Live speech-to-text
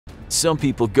Some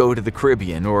people go to the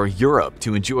Caribbean or Europe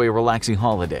to enjoy a relaxing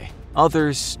holiday.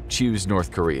 Others choose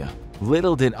North Korea.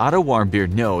 Little did Otto Warmbier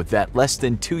know that less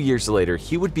than 2 years later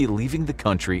he would be leaving the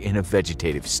country in a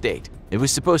vegetative state. It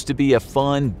was supposed to be a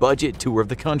fun, budget tour of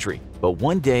the country, but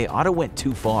one day Otto went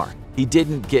too far. He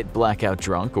didn't get blackout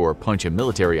drunk or punch a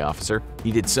military officer.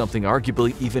 He did something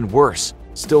arguably even worse: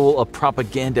 stole a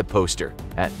propaganda poster,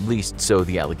 at least so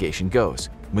the allegation goes.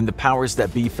 When the powers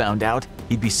that be found out,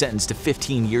 he'd be sentenced to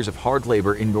 15 years of hard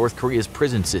labor in North Korea's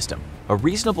prison system, a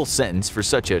reasonable sentence for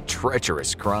such a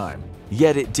treacherous crime.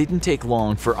 Yet it didn't take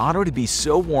long for Otto to be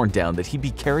so worn down that he'd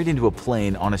be carried into a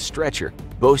plane on a stretcher,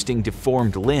 boasting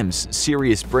deformed limbs,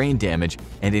 serious brain damage,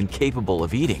 and incapable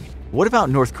of eating. What about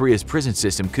North Korea's prison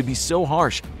system could be so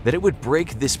harsh that it would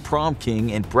break this prom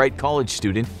king and bright college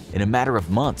student in a matter of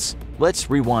months?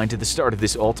 Let's rewind to the start of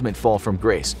this ultimate fall from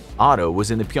grace. Otto was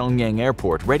in the Pyongyang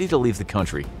airport ready to leave the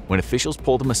country when officials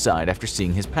pulled him aside after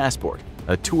seeing his passport.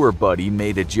 A tour buddy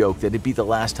made a joke that it'd be the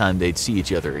last time they'd see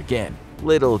each other again.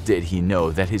 Little did he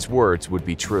know that his words would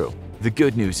be true. The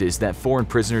good news is that foreign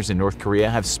prisoners in North Korea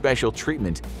have special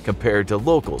treatment compared to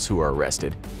locals who are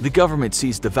arrested. The government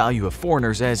sees the value of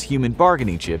foreigners as human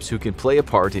bargaining chips who can play a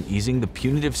part in easing the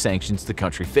punitive sanctions the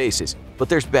country faces. But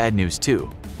there's bad news too.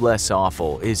 Less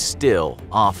awful is still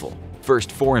awful.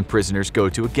 First, foreign prisoners go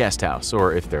to a guest house,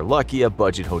 or if they're lucky, a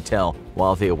budget hotel,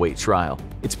 while they await trial.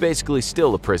 It's basically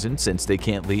still a prison since they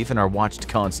can't leave and are watched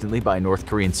constantly by North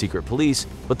Korean secret police,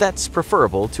 but that's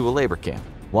preferable to a labor camp.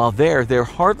 While there, they're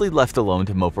hardly left alone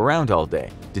to mope around all day.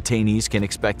 Detainees can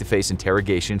expect to face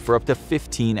interrogation for up to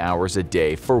 15 hours a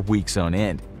day for weeks on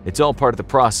end. It's all part of the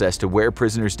process to wear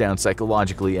prisoners down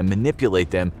psychologically and manipulate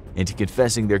them into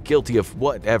confessing they're guilty of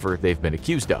whatever they've been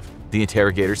accused of. The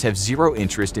interrogators have zero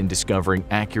interest in discovering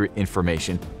accurate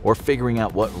information or figuring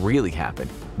out what really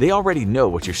happened. They already know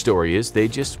what your story is, they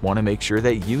just want to make sure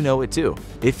that you know it too.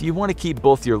 If you want to keep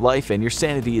both your life and your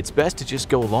sanity, it's best to just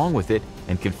go along with it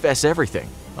and confess everything.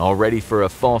 All ready for a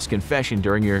false confession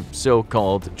during your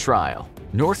so-called trial.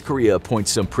 North Korea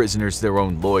appoints some prisoners their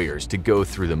own lawyers to go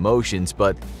through the motions,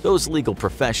 but those legal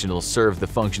professionals serve the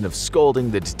function of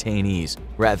scolding the detainees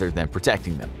rather than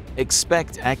protecting them.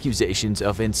 Expect accusations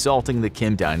of insulting the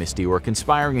Kim dynasty or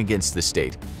conspiring against the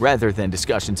state, rather than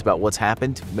discussions about what's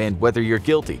happened and whether you're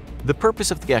guilty. The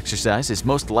purpose of the exercise is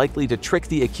most likely to trick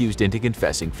the accused into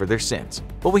confessing for their sins.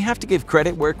 But we have to give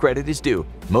credit where credit is due.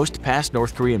 Most past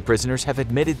North Korean prisoners have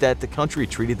admitted that the country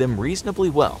treated them reasonably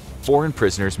well. Foreign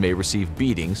prisoners may receive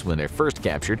beatings when they're first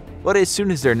captured, but as soon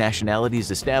as their nationality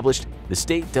is established, the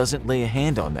state doesn't lay a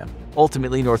hand on them.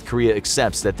 Ultimately, North Korea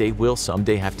accepts that they will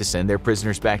someday have to send their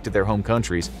prisoners back to their home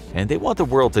countries, and they want the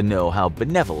world to know how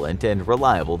benevolent and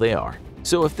reliable they are.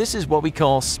 So if this is what we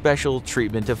call special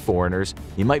treatment of foreigners,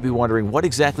 you might be wondering what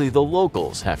exactly the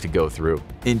locals have to go through.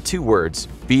 In 2 words,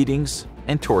 beatings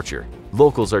and torture.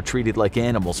 Locals are treated like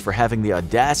animals for having the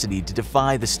audacity to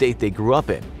defy the state they grew up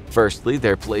in. Firstly,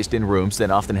 they're placed in rooms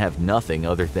that often have nothing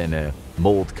other than a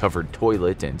mold-covered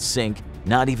toilet and sink,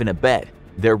 not even a bed.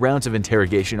 Their rounds of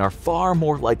interrogation are far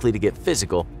more likely to get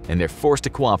physical, and they're forced to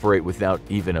cooperate without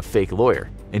even a fake lawyer.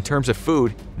 In terms of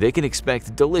food, they can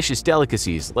expect delicious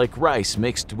delicacies like rice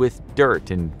mixed with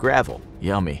dirt and gravel.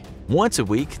 Yummy. Once a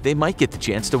week, they might get the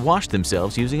chance to wash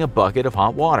themselves using a bucket of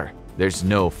hot water. There's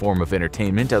no form of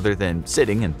entertainment other than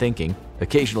sitting and thinking.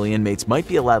 Occasionally, inmates might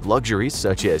be allowed luxuries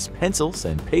such as pencils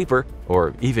and paper,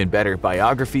 or even better,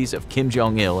 biographies of Kim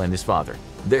Jong-il and his father.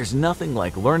 There's nothing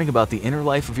like learning about the inner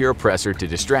life of your oppressor to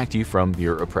distract you from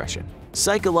your oppression.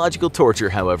 Psychological torture,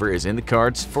 however, is in the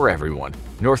cards for everyone,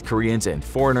 North Koreans and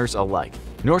foreigners alike.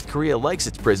 North Korea likes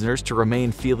its prisoners to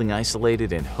remain feeling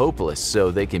isolated and hopeless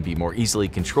so they can be more easily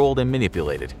controlled and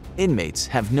manipulated. Inmates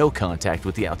have no contact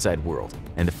with the outside world,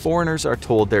 and the foreigners are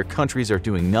told their countries are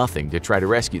doing nothing to try to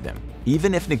rescue them.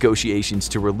 Even if negotiations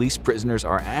to release prisoners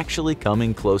are actually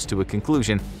coming close to a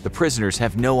conclusion, the prisoners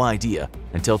have no idea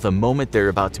until the moment they're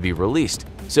about to be released.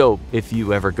 So, if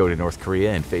you ever go to North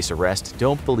Korea and face arrest,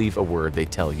 don't believe a word they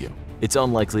tell you. It's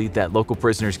unlikely that local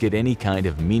prisoners get any kind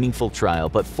of meaningful trial,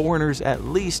 but foreigners at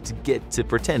least get to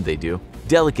pretend they do.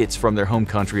 Delegates from their home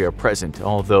country are present,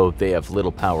 although they have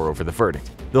little power over the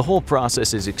verdict. The whole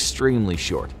process is extremely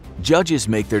short. Judges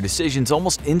make their decisions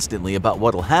almost instantly about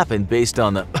what'll happen based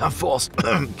on the false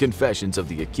confessions of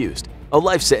the accused. A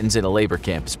life sentence in a labor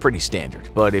camp is pretty standard,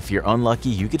 but if you're unlucky,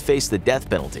 you could face the death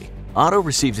penalty. Otto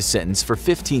received a sentence for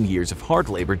 15 years of hard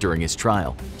labor during his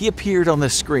trial. He appeared on the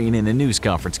screen in a news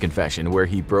conference confession where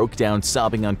he broke down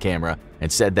sobbing on camera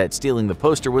and said that stealing the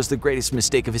poster was the greatest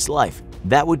mistake of his life.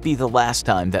 That would be the last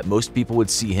time that most people would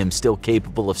see him still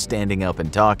capable of standing up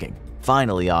and talking.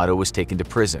 Finally, Otto was taken to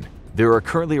prison. There are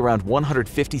currently around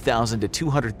 150,000 to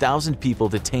 200,000 people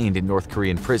detained in North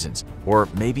Korean prisons, or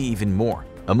maybe even more.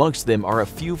 Amongst them are a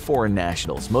few foreign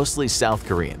nationals, mostly South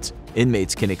Koreans.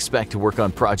 Inmates can expect to work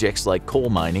on projects like coal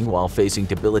mining while facing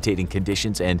debilitating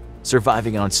conditions and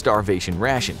surviving on starvation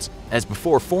rations. As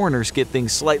before, foreigners get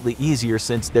things slightly easier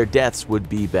since their deaths would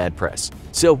be bad press.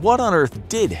 So what on earth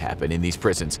did happen in these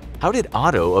prisons? How did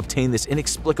Otto obtain this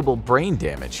inexplicable brain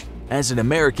damage? As an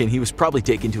American, he was probably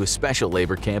taken to a special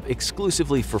labor camp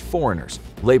exclusively for foreigners.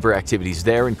 Labor activities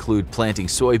there include planting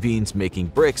soybeans, making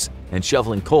bricks, and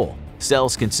shoveling coal.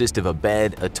 Cells consist of a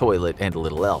bed, a toilet, and a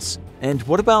little else. And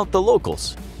what about the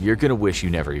locals? You're gonna wish you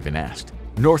never even asked.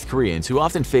 North Koreans, who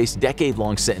often face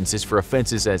decade-long sentences for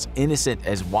offenses as innocent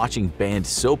as watching banned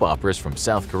soap operas from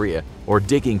South Korea or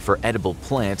digging for edible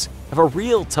plants, have a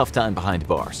real tough time behind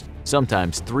bars.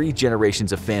 Sometimes 3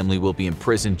 generations of family will be in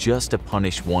prison just to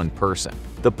punish one person.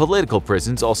 The political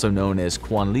prisons, also known as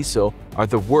kwanliso, are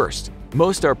the worst.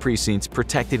 Most are precincts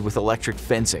protected with electric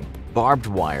fencing, barbed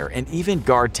wire, and even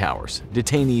guard towers.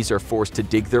 Detainees are forced to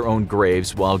dig their own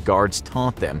graves while guards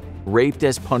taunt them, raped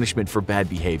as punishment for bad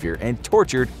behavior, and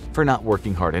tortured for not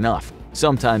working hard enough.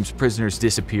 Sometimes prisoners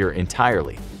disappear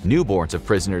entirely. Newborns of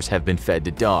prisoners have been fed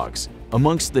to dogs.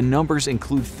 Amongst the numbers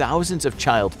include thousands of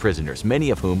child prisoners, many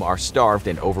of whom are starved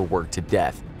and overworked to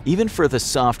death. Even for the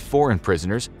soft foreign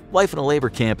prisoners, life in a labor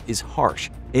camp is harsh.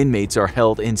 Inmates are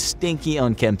held in stinky,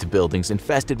 unkempt buildings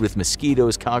infested with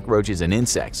mosquitoes, cockroaches, and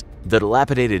insects. The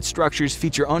dilapidated structures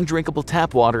feature undrinkable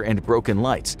tap water and broken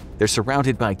lights. They're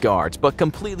surrounded by guards, but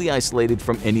completely isolated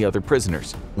from any other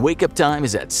prisoners. Wake-up time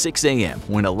is at 6 a.m.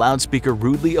 when a loudspeaker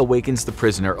rudely awakens the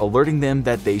prisoner, alerting them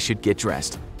that they should get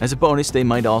dressed. As a bonus, they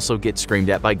might also get screamed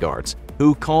at by guards,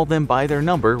 who call them by their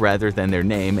number rather than their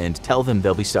name and tell them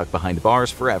they'll be stuck behind bars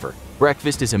forever.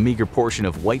 Breakfast is a meager portion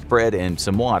of white bread and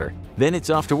some water. Then it's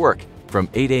off to work, from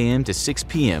 8 a.m. to 6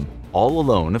 p.m., all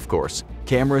alone, of course.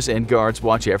 Cameras and guards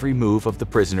watch every move of the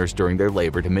prisoners during their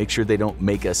labor to make sure they don't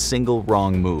make a single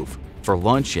wrong move. For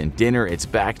lunch and dinner, it's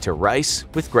back to rice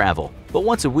with gravel. But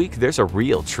once a week, there's a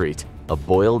real treat: a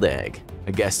boiled egg.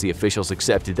 I guess the officials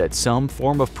accepted that some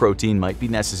form of protein might be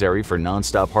necessary for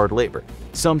non-stop hard labor.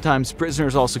 Sometimes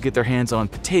prisoners also get their hands on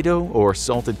potato or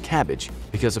salted cabbage,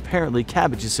 because apparently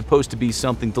cabbage is supposed to be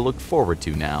something to look forward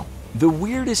to now. The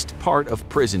weirdest part of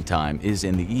prison time is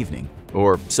in the evening,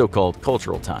 or so-called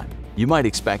cultural time. You might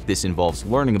expect this involves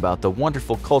learning about the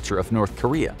wonderful culture of North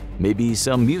Korea, maybe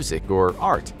some music or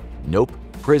art. Nope.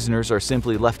 Prisoners are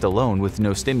simply left alone with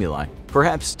no stimuli,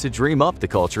 perhaps to dream up the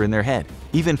culture in their head.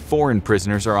 Even foreign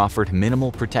prisoners are offered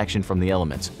minimal protection from the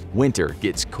elements. Winter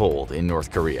gets cold in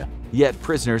North Korea, yet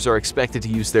prisoners are expected to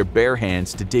use their bare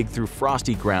hands to dig through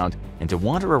frosty ground and to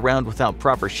wander around without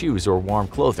proper shoes or warm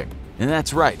clothing. And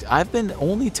that's right, I've been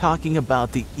only talking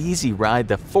about the easy ride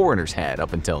the foreigners had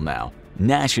up until now.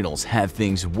 Nationals have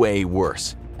things way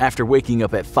worse. After waking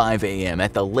up at 5 a.m.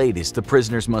 at the latest, the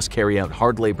prisoners must carry out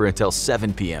hard labor until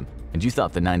 7 p.m. And you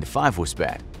thought the 9 to 5 was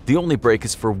bad. The only break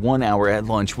is for 1 hour at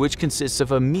lunch, which consists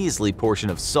of a measly portion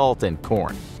of salt and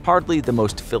corn. Hardly the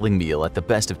most filling meal at the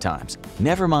best of times.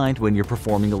 Never mind when you're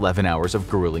performing 11 hours of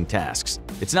grueling tasks.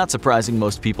 It's not surprising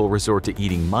most people resort to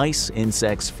eating mice,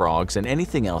 insects, frogs, and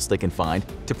anything else they can find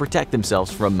to protect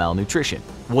themselves from malnutrition.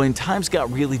 When times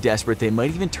got really desperate, they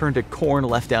might even turn to corn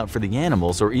left out for the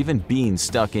animals or even beans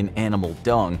stuck in animal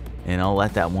dung, and I'll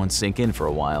let that one sink in for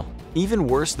a while. Even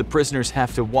worse, the prisoners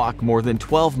have to walk more than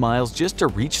 12 miles just to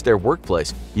reach their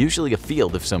workplace, usually a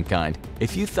field of some kind.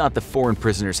 If you thought the foreign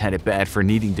prisoners had it bad for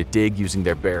needing to dig using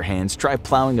their bare hands, try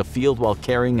plowing a field while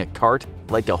carrying a cart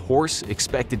like a horse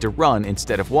expected to run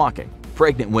instead of walking.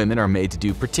 Pregnant women are made to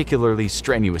do particularly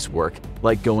strenuous work,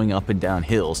 like going up and down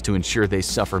hills to ensure they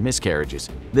suffer miscarriages.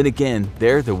 Then again,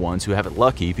 they're the ones who have it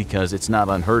lucky because it's not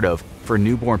unheard of for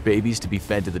newborn babies to be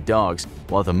fed to the dogs,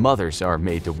 while the mothers are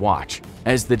made to watch.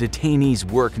 As the detainees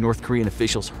work, North Korean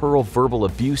officials hurl verbal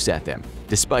abuse at them.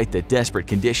 Despite the desperate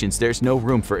conditions, there's no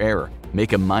room for error.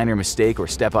 Make a minor mistake or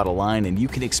step out of line and you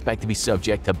can expect to be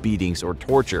subject to beatings or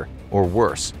torture, or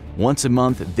worse. Once a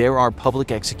month, there are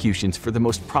public executions for the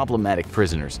most problematic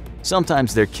prisoners.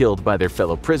 Sometimes they're killed by their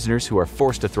fellow prisoners who are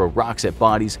forced to throw rocks at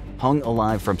bodies hung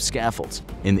alive from scaffolds.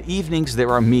 In the evenings, there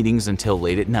are meetings until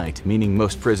late at night, meaning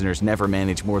most prisoners never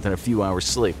manage more than a few hours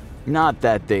sleep. Not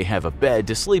that they have a bed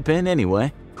to sleep in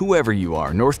anyway. Whoever you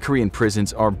are, North Korean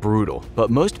prisons are brutal, but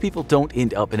most people don't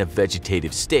end up in a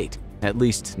vegetative state, at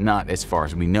least not as far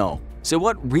as we know. So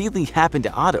what really happened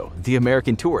to Otto, the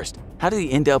American tourist? How did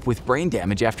he end up with brain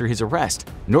damage after his arrest?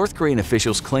 North Korean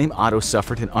officials claim Otto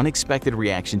suffered an unexpected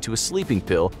reaction to a sleeping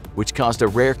pill, which caused a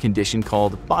rare condition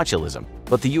called botulism.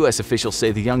 But the US officials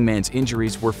say the young man's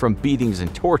injuries were from beatings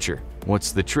and torture.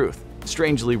 What's the truth?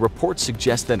 Strangely, reports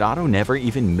suggest that Otto never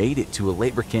even made it to a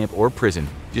labor camp or prison.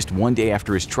 Just one day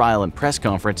after his trial and press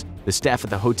conference, the staff at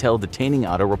the hotel detaining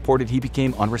Otto reported he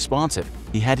became unresponsive.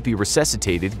 He had to be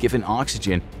resuscitated, given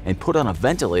oxygen, and put on a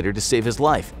ventilator to save his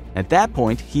life. At that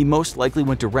point, he most likely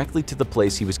went directly to the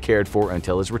place he was cared for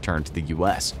until his return to the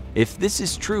US. If this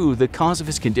is true, the cause of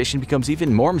his condition becomes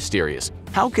even more mysterious.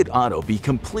 How could Otto be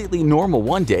completely normal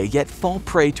one day yet fall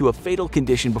prey to a fatal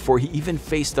condition before he even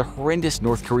faced the horrendous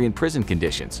North Korean prison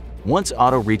conditions? Once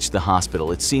Otto reached the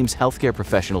hospital, it seems healthcare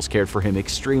professionals cared for him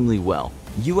extremely well.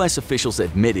 US officials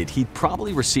admitted he'd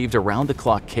probably received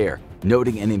around-the-clock care,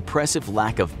 noting an impressive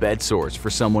lack of bed sores for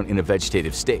someone in a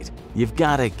vegetative state. You've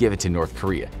gotta give it to North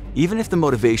Korea, even if the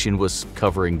motivation was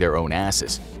covering their own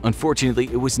asses. Unfortunately,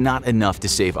 it was not enough to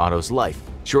save Otto's life.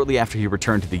 Shortly after he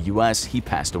returned to the US, he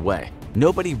passed away.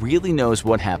 Nobody really knows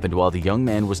what happened while the young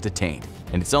man was detained,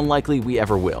 and it's unlikely we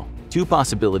ever will. Two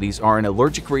possibilities are an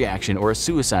allergic reaction or a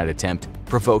suicide attempt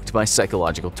provoked by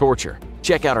psychological torture.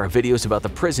 Check out our videos about the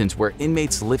prisons where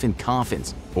inmates live in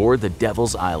coffins or the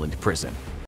Devil's Island prison.